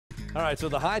All right, so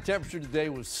the high temperature today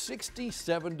was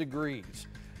 67 degrees.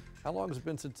 How long has it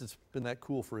been since it's been that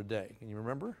cool for a day? Can you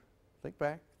remember? Think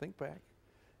back, think back.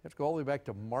 You have to go all the way back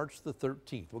to March the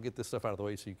 13th. We'll get this stuff out of the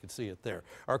way so you can see it there.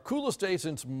 Our coolest day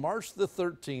since March the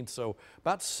 13th, so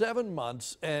about 7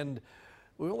 months, and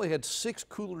we only had 6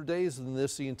 cooler days than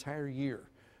this the entire year.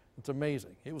 It's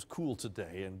amazing. It was cool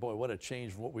today, and boy, what a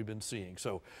change from what we've been seeing.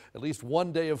 So at least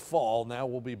one day of fall. Now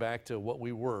we'll be back to what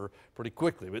we were pretty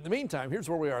quickly. But in the meantime, here's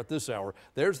where we are at this hour.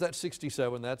 There's that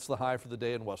 67. That's the high for the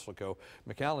day in Weslaco.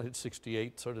 McAllen hit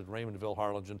 68. So did Raymondville,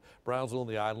 Harlingen. Brownsville and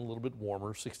the Island, a little bit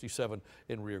warmer, 67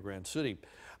 in Rio Grande City.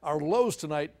 Our lows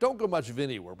tonight don't go much of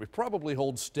anywhere. We probably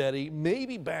hold steady,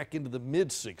 maybe back into the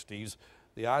mid-60s.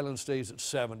 The Island stays at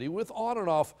 70 with on and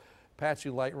off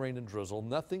patchy light rain and drizzle,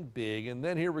 nothing big. And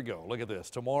then here we go. Look at this.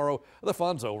 Tomorrow, the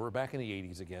fun's over. Back in the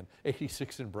 80s again.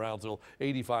 86 in Brownsville,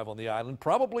 85 on the island.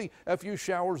 Probably a few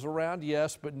showers around,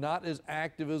 yes, but not as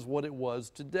active as what it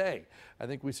was today. I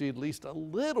think we see at least a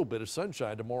little bit of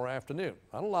sunshine tomorrow afternoon.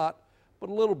 Not a lot, but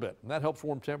a little bit. And that helps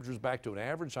warm temperatures back to an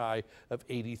average high of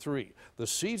 83. The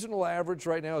seasonal average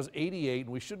right now is 88, and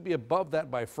we should be above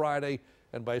that by Friday.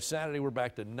 And by Saturday, we're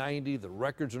back to 90. The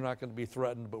records are not going to be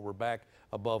threatened, but we're back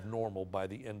above normal by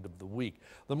the end of the week.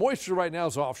 The moisture right now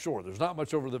is offshore. There's not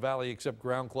much over the valley except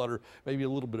ground clutter, maybe a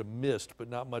little bit of mist, but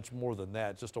not much more than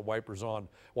that. Just a wipers on,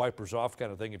 wipers off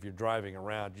kind of thing if you're driving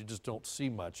around. You just don't see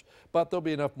much. But there'll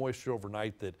be enough moisture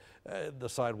overnight that the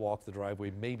sidewalk, the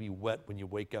driveway may be wet when you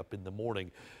wake up in the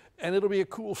morning. And it'll be a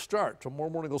cool start.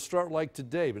 Tomorrow morning will start like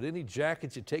today, but any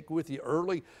jackets you take with you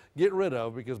early, get rid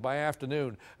of, because by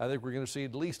afternoon, I think we're going to see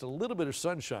at least a little bit of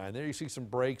sunshine. There you see some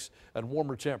breaks and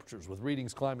warmer temperatures with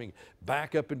readings climbing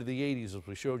back up into the 80s as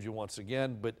we showed you once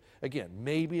again. But again,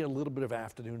 maybe a little bit of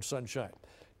afternoon sunshine.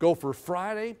 Go for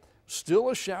Friday. Still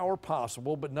a shower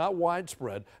possible, but not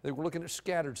widespread. I think we're looking at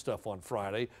scattered stuff on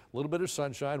Friday. A little bit of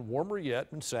sunshine, warmer yet,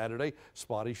 and Saturday,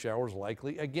 spotty showers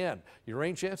likely again. Your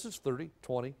rain chances 30,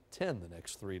 20, 10 the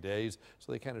next 3 days,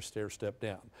 so they kind of stair-step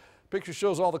down. Picture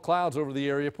shows all the clouds over the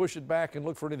area. Push it back and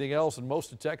look for anything else, and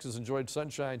most of Texas enjoyed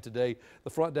sunshine today. The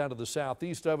front down to the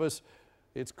southeast of us.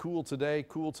 It's cool today,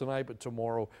 cool tonight, but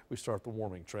tomorrow we start the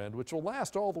warming trend, which will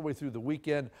last all the way through the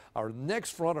weekend. Our next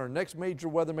front, our next major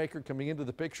weather maker coming into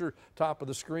the picture, top of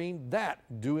the screen, that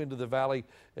due into the valley.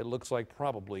 It looks like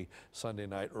probably Sunday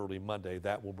night, early Monday.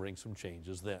 That will bring some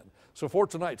changes then. So for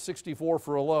tonight, 64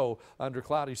 for a low under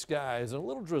cloudy skies and a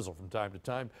little drizzle from time to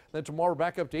time. Then tomorrow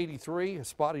back up to 83, a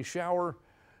spotty shower.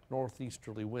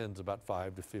 Northeasterly winds about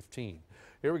 5 to 15.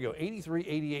 Here we go, 83,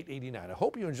 88, 89. I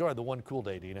hope you enjoyed the one cool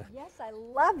day, Dina. Yes, I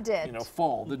loved it. You know,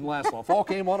 fall didn't last long. Fall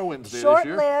came on a Wednesday this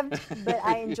year. Short-lived, but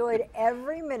I enjoyed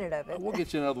every minute of it. We'll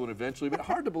get you another one eventually, but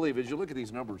hard to believe as you look at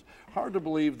these numbers, hard to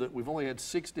believe that we've only had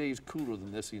 6 days cooler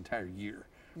than this the entire year.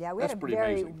 Yeah, we That's had a pretty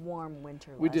very amazing. warm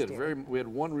winter We last did. year. We had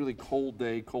one really cold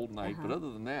day, cold night, but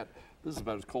other than that, this is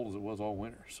about as cold as it was all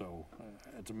winter. So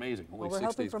it's amazing. Only Well, we're 6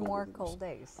 hoping days for colder more than this. cold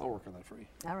days. I'll work on that for you.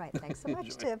 All right, thanks so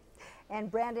much, Tip. And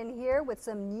Brandon here with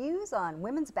some news on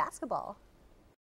women's basketball.